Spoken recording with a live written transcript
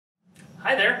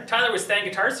Hi there, Tyler with Stang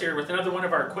Guitars here with another one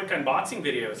of our quick unboxing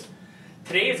videos.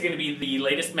 Today is going to be the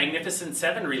latest Magnifcent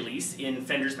 7 release in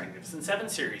Fender's Magnifcent 7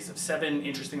 series of 7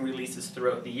 interesting releases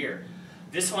throughout the year.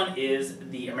 This one is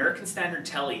the American Standard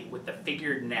Tele with the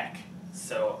figured neck.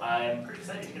 So I'm pretty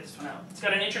excited to get this one out. It's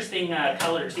got an interesting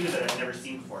color too that I've never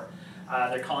seen before.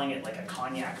 They're calling it like a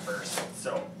Cognac Burst,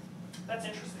 so that's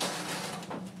interesting.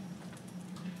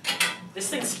 This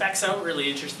thing specs out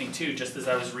really interesting too, just as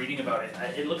I was reading about it.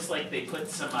 It looks like they put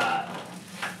some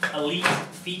elite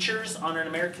features on an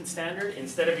American Standard.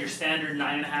 Instead of your standard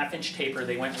 9.5-inch taper,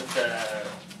 they went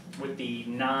with the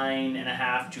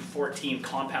 9.5 to 14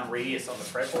 compound radius on the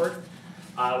fretboard,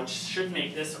 which should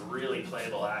make this a really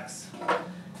playable axe.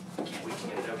 Can't wait to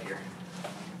get it out here.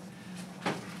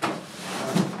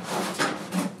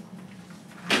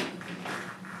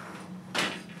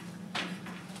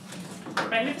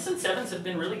 Magnifcent 7s have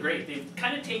been really great. They've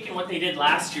kind of taken what they did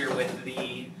last year with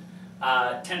the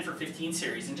 10 for 15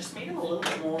 series and just made them a little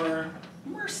bit more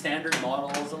standard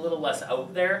models, a little less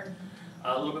out there,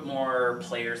 a little bit more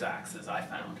players' axes, I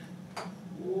found.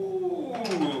 Ooh,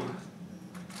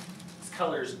 this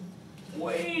color's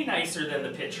way nicer than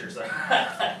the pictures.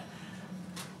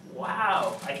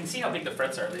 Wow, I can see how big the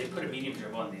frets are. They put a medium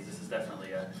dribble on these. This is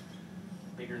definitely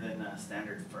bigger than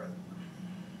standard fret.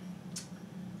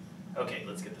 Okay,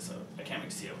 let's get this out. I can't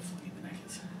wait to see how flingy the neck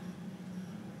is.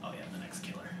 Oh yeah, the neck's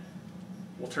killer.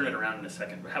 We'll turn it around in a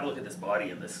second, but have a look at this body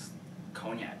and this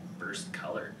Cognac Burst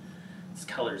color. This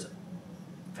color's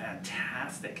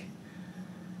fantastic.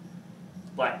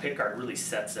 Black pickguard really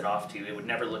sets it off too. It would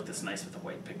never look this nice with a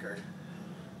white pickguard.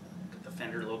 Got the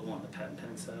Fender logo on the patent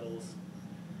pending saddles.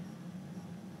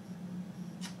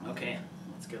 Okay,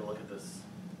 let's get a look at this.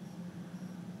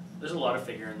 There's a lot of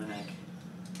figure in the neck.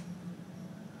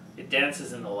 It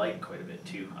dances in the light quite a bit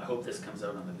too. I hope this comes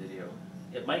out on the video.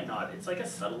 It might not. It's like a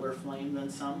subtler flame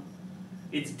than some.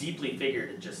 It's deeply figured.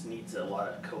 It just needs a lot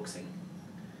of coaxing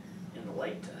in the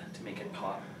light to make it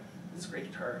pop. This is a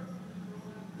great guitar.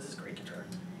 This is a great guitar.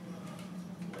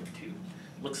 Like too.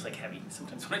 Looks like heavy.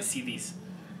 Sometimes when I see these,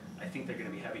 I think they're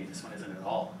going to be heavy. This one isn't at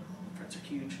all. The frets are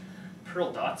huge.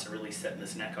 Pearl dots are really setting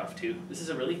this neck off too. This is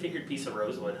a really figured piece of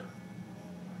rosewood.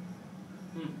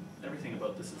 Everything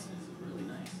about this is really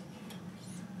nice.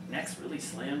 Neck's really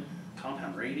slim,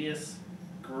 compound radius,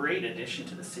 great addition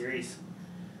to the series.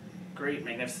 Great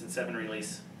Magnifcent 7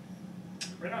 release.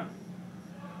 Right on.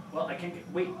 Well, I can't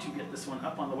wait to get this one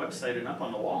up on the website and up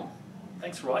on the wall.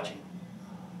 Thanks for watching.